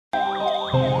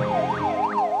Assalamu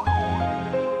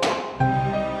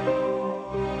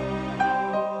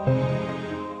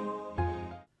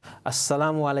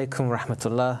alaikum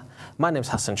rahmatullah. My name is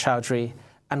Hassan Chowdhury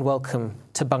and welcome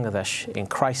to Bangladesh in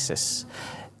Crisis.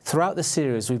 Throughout the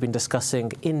series we've been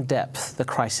discussing in depth the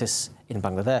crisis in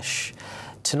Bangladesh.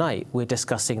 Tonight we're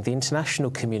discussing the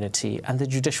international community and the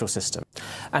judicial system.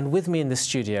 And with me in the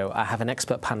studio I have an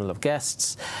expert panel of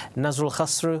guests. Nazrul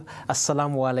Khasru,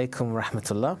 Assalamu alaikum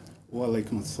rahmatullah. Wa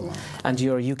alaikum assalam. And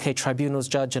you're a UK tribunals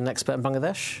judge and expert in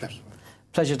Bangladesh? That's right.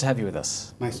 Pleasure to have you with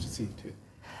us. Nice to see you too.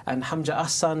 And Hamja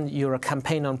Ahsan, you're a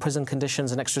campaigner on prison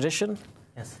conditions and extradition?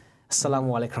 Yes.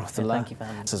 Assalamu alaikum rahmatullah. Thank you for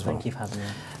having me. Thank you for having me.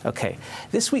 Okay.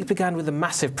 This week began with a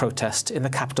massive protest in the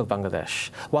capital of Bangladesh.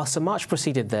 Whilst a march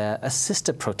proceeded there, a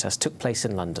sister protest took place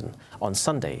in London. On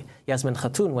Sunday, Yasmin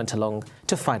Khatun went along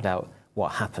to find out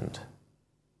what happened.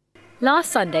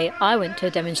 Last Sunday, I went to a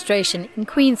demonstration in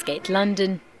Queensgate,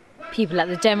 London. People at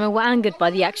the demo were angered by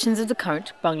the actions of the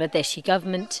current Bangladeshi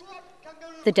government.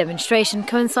 The demonstration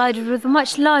coincided with a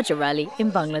much larger rally in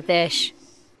Bangladesh.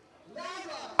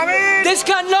 This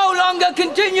can no longer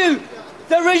continue.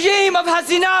 The regime of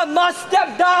Hasina must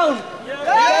step down. They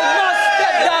must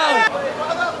step down.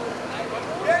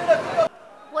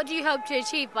 What do you hope to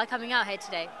achieve by coming out here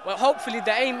today? Well, hopefully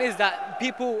the aim is that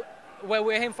people, where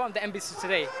we're here from the embassy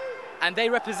today, and they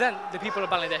represent the people of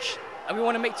Bangladesh. And we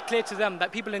want to make it clear to them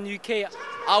that people in the UK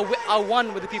are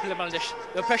one with the people of Bangladesh.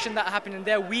 The oppression that happened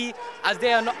there, we, as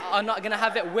they are not going to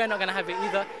have it, we're not going to have it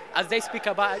either. As they speak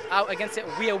out against it,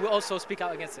 we will also speak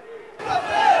out against it.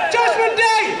 Judgment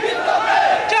Day!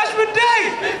 Judgment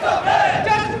Day!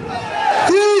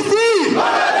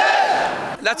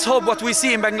 Let's hope what we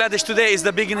see in Bangladesh today is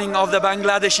the beginning of the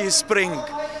Bangladeshi spring.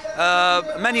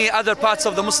 Many other parts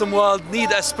of the Muslim world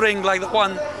need a spring like the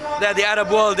one that the Arab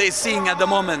world is seeing at the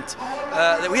moment.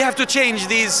 We have to change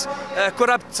these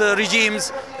corrupt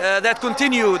regimes that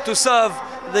continue to serve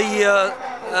the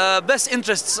best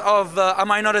interests of a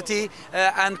minority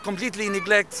and completely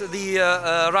neglect the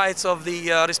rights of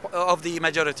the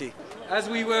majority. As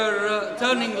we were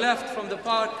turning left from the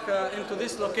park into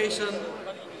this location,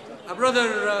 a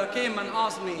brother came and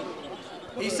asked me.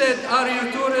 He said, "Are you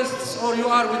tourists or you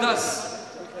are with us?"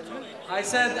 I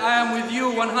said, "I am with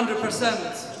you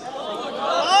 100%.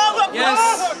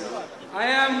 Yes, I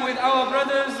am with our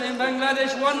brothers in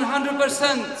Bangladesh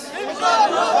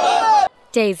 100%.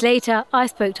 Days later, I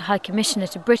spoke to High Commissioner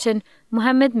to Britain,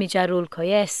 Mohammed Mijarul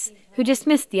Koyes, who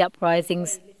dismissed the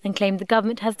uprisings and claimed the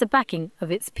government has the backing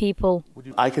of its people.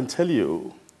 I can tell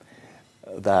you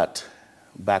that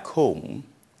back home,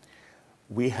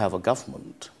 we have a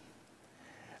government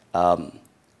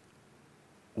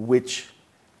which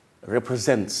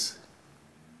represents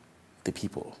the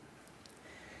people.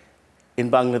 In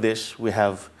Bangladesh, we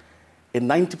have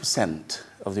 90%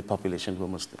 of the population who are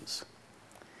Muslims.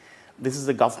 This is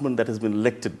a government that has been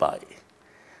elected by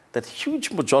that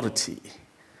huge majority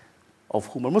of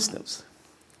whom are Muslims.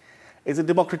 It's a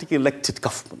democratically elected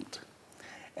government.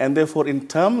 And therefore, in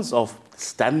terms of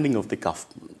standing of the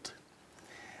government,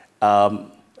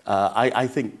 I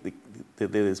think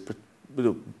there is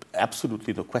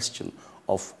absolutely no question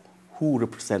of who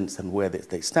represents and where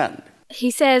they stand. He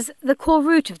says the core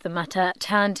root of the matter at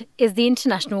hand is the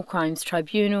International Crimes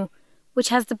Tribunal, which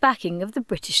has the backing of the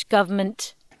British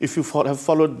government. If you have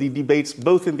followed the debates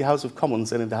both in the House of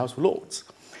Commons and in the House of Lords,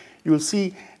 you will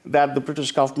see that the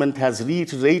British government has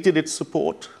reiterated its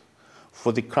support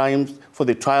for the crimes, for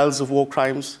the trials of war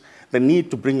crimes, the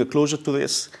need to bring a closure to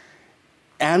this,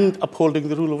 and upholding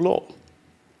the rule of law.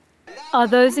 Are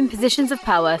those in positions of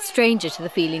power stranger to the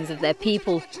feelings of their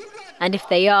people? And if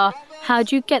they are, how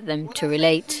do you get them to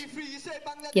relate?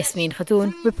 Yasmin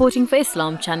Khatun, reporting for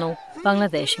Islam Channel,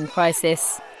 Bangladesh in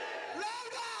Crisis.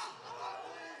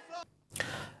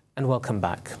 And welcome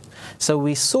back. So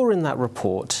we saw in that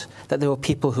report that there were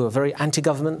people who were very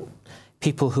anti-government,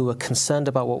 people who were concerned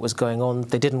about what was going on.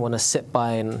 They didn't want to sit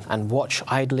by and watch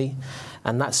idly.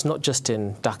 And that's not just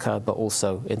in Dhaka, but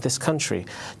also in this country.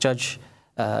 Judge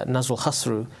Nazrul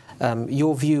Khasru,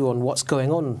 your view on what's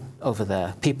going on over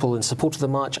there? People in support of the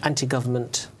march,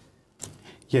 anti-government?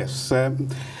 Yes,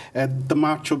 the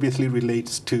march obviously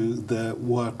relates to the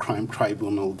War Crime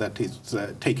Tribunal that is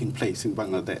taking place in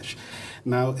Bangladesh.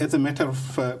 Now, as a matter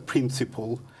of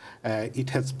principle, it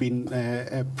has been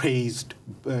praised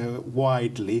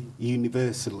widely,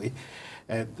 universally,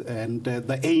 and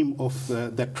the aim of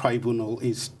that tribunal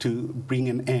is to bring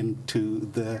an end to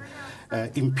the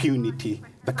impunity,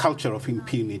 the culture of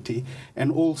impunity,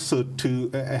 and also to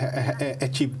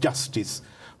achieve justice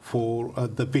for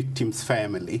the victim's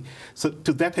family. So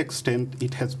to that extent,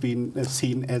 it has been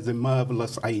seen as a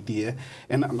marvelous idea,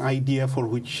 and an idea for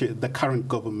which the current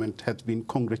government has been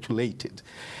congratulated.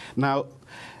 Now,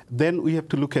 then we have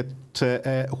to look at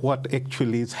what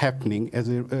actually is happening as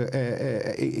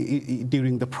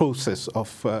during the process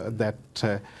of that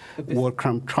war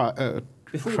crime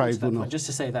tribunal. Just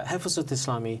to say that Hifz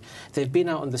Islami, they've been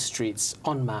out on the streets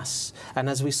en masse, and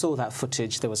as we saw that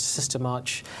footage, there was a sister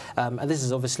march, and this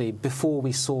is obviously before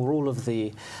we saw all of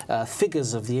the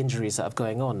figures of the injuries that are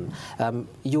going on.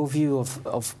 Your view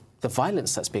of the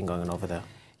violence that's been going on over there?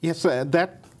 Yes,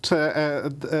 that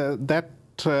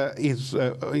is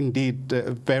indeed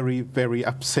very, very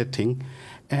upsetting,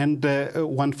 and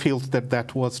one feels that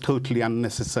that was totally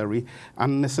unnecessary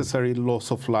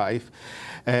loss of life.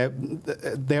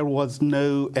 There was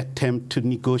no attempt to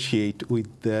negotiate with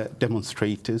the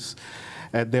demonstrators.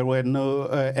 There were no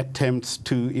attempts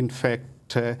to, in fact,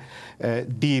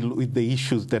 deal with the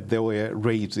issues that they were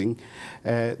raising.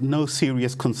 No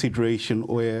serious consideration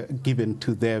were given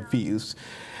to their views.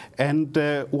 And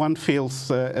one feels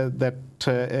that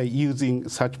using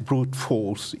such brute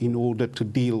force in order to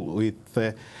deal with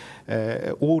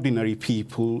ordinary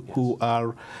people who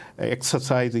are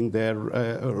exercising their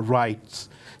rights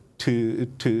to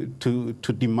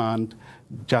demand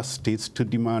justice, to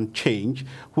demand change,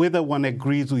 whether one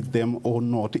agrees with them or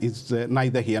not is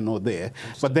neither here nor there.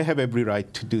 But they have every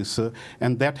right to do so,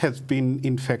 and that has been,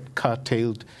 in fact,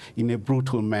 curtailed in a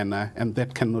brutal manner, and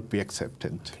that cannot be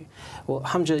accepted. Okay. Well,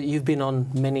 Hamza, you've been on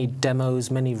many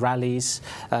demos, many rallies.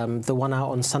 The one out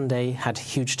on Sunday had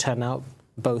huge turnout,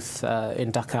 both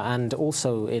in Dhaka and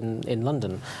also in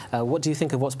London. What do you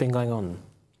think of what's been going on?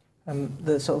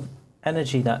 The sort of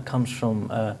energy that comes from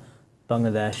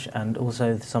Bangladesh, and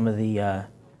also some of the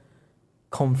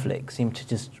conflicts seem to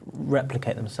just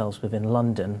replicate themselves within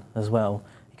London as well.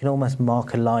 You can almost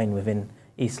mark a line within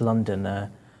East London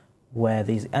where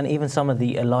these, and even some of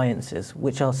the alliances,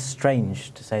 which are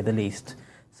strange to say the least.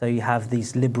 So you have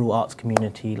these liberal arts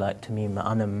community like Tamim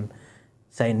Anam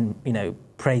saying, you know,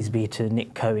 praise be to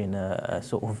Nick Cohen, a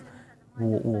sort of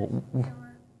war.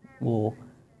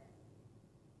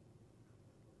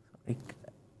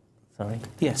 Sorry.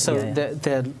 Yeah, so yeah.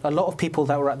 There are a lot of people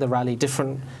that were at the rally,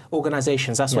 different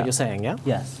organisations, that's what you're saying, yeah?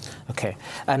 Yes. Okay.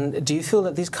 And do you feel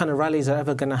that these kind of rallies are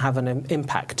ever going to have an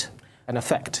impact, an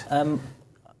effect?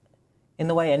 In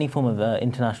the way any form of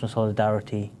international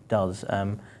solidarity does.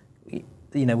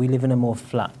 You know, we live in a more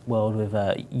flat world with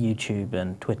YouTube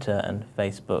and Twitter and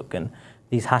Facebook, and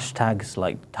these hashtags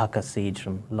like Dhaka Siege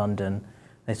from London,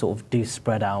 they sort of do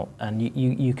spread out, and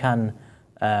you can...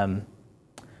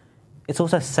 it's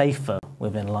also safer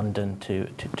within London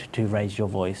to raise your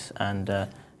voice and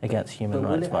against human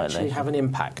rights violations. But will it actually have an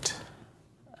impact?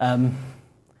 I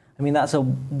mean, that's a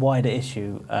wider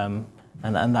issue, and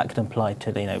that could apply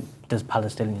to, you know, does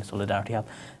Palestinian solidarity have?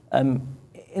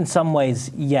 In some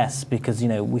ways, yes, because, you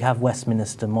know, we have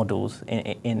Westminster models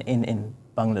in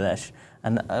Bangladesh,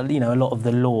 and you know, a lot of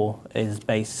the law is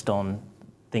based on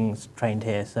things trained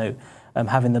here. So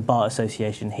having the Bar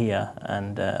Association here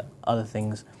and other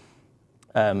things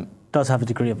does have a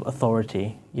degree of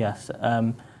authority, yes,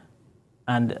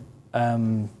 and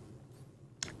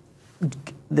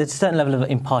there's a certain level of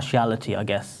impartiality, I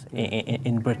guess,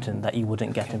 in Britain that you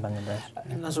wouldn't get in Bangladesh.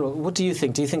 Nazrul, what do you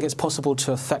think? Do you think it's possible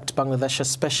to affect Bangladesh,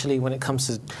 especially when it comes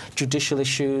to judicial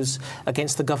issues,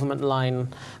 against the government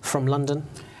line from London?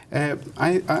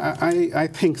 I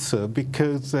think so,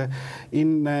 because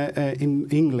in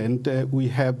England we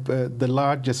have the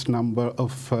largest number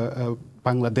of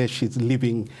Bangladeshis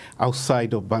living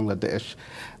outside of Bangladesh.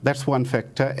 That's one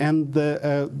factor, and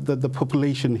the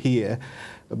population here,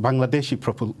 Bangladeshi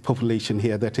population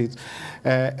here, that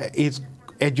is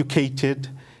educated,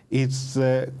 is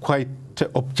quite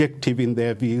objective in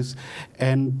their views,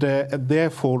 and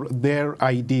therefore their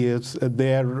ideas,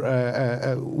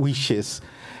 their wishes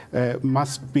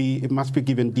must be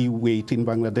given due weight in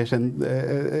Bangladesh, and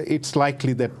it's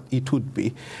likely that it would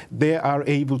be. They are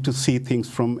able to see things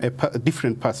from a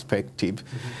different perspective,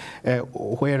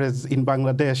 whereas in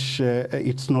Bangladesh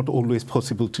it's not always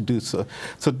possible to do so.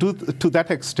 So to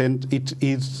that extent, it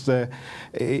is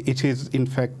in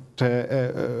fact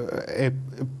a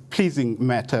pleasing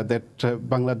matter that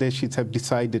Bangladeshis have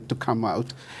decided to come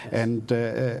out and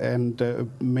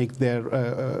make their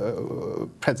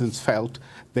presence felt,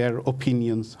 their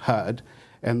opinions heard,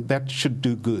 and that should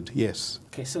do good, yes.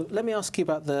 Okay, so let me ask you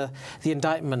about the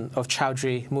indictment of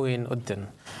Chowdhury Muin Uddin,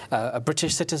 a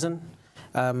British citizen,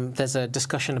 There's a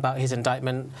discussion about his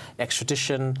indictment,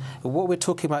 extradition. What we're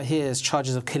talking about here is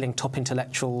charges of killing top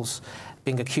intellectuals,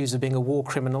 being accused of being a war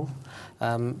criminal.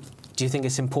 Do you think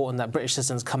it's important that British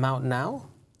citizens come out now?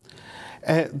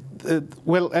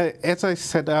 As I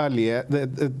said earlier,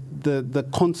 the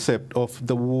concept of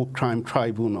the War Crime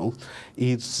Tribunal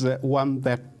is one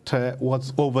that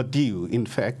was overdue, in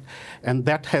fact, and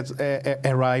that has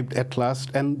arrived at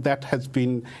last, and that has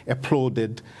been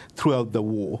applauded throughout the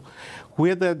war.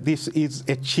 Whether this is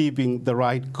achieving the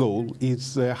right goal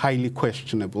is highly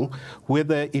questionable.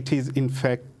 Whether it is, in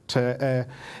fact,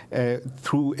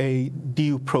 through a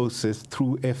due process,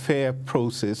 through a fair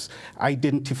process,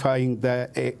 identifying the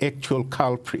actual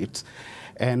culprits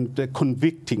and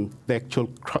convicting the actual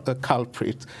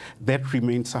culprits, that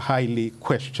remains highly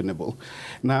questionable.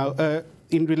 Now,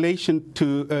 in relation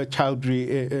to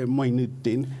Chowdhury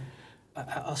Moinuddin,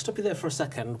 I'll stop you there for a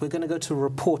second. We're going to go to a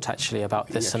report, actually, about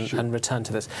this yeah, and return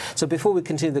to this. So before we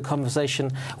continue the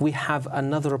conversation, we have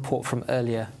another report from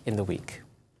earlier in the week.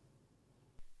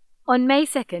 On May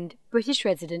 2nd, British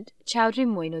resident Chowdhury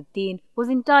Moinuddin was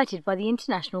indicted by the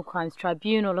International Crimes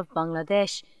Tribunal of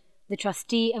Bangladesh, the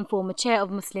trustee and former chair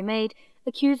of Muslim Aid,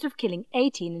 accused of killing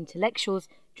 18 intellectuals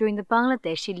during the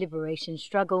Bangladeshi liberation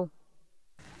struggle.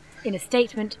 In a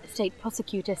statement, State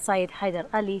Prosecutor Syed Haider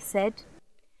Ali said,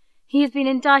 "He has been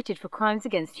indicted for crimes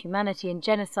against humanity and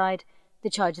genocide. The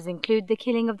charges include the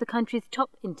killing of the country's top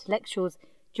intellectuals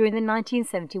during the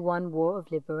 1971 War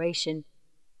of Liberation."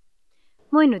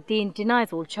 Moinuddin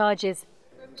denies all charges.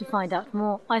 To find out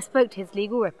more, I spoke to his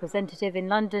legal representative in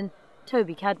London,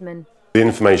 Toby Cadman. The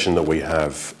information that we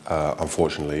have,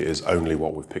 unfortunately, is only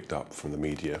what we've picked up from the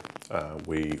media.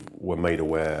 We were made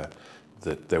aware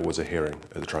that there was a hearing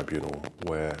at the tribunal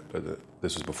where,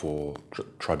 this was before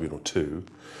Tribunal 2,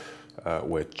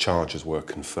 where charges were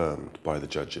confirmed by the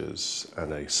judges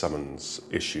and a summons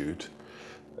issued.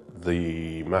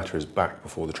 The matter is back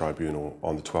before the tribunal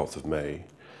on the 12th of May,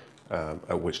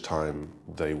 at which time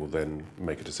they will then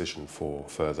make a decision for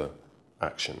further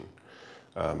action.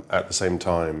 At the same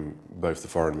time, both the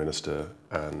Foreign Minister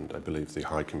and I believe the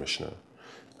High Commissioner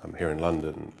here in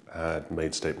London had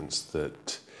made statements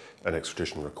that an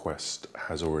extradition request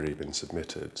has already been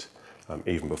submitted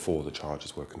even before the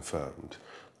charges were confirmed.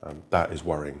 That is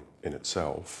worrying in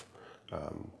itself,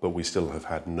 but we still have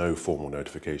had no formal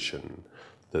notification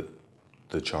that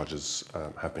the charges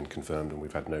have been confirmed, and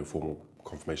we've had no formal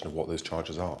confirmation of what those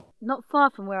charges are. Not far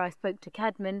from where I spoke to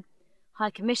Cadman, High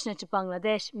Commissioner to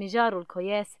Bangladesh, Mijarul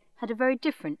Koyes, had a very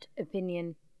different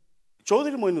opinion.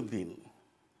 Chowdhury Moinuddin,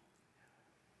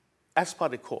 as per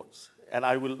the courts, and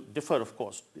I will defer, of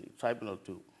course, the tribunal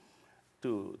to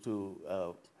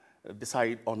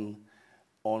decide on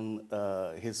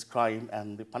his crime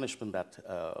and the punishment that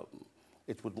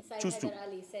it would choose to.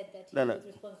 Ali said that he was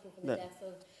responsible for the deaths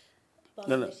of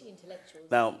Bangladeshi intellectuals.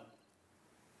 Now,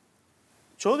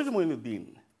 Chowdhury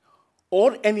Moinuddin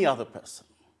or any other person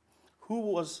who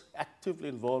was actively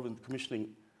involved in the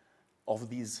commissioning of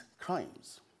these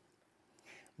crimes,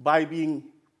 by being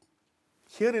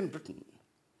here in Britain,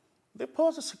 they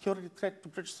pose a security threat to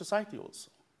British society also.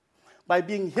 By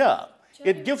being here,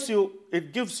 it gives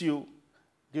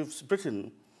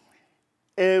Britain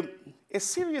a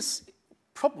serious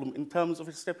problem in terms of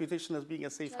its reputation as being a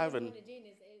safe haven.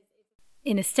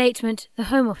 In a statement, the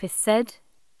Home Office said,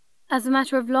 "As a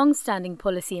matter of long-standing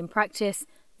policy and practice,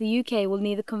 the UK will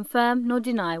neither confirm nor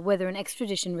deny whether an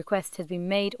extradition request has been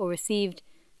made or received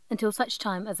until such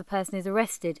time as a person is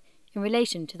arrested in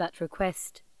relation to that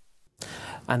request."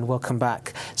 And welcome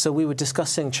back. So we were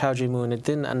discussing Chowdhury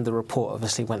Moinuddin, and the report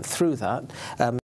obviously went through that.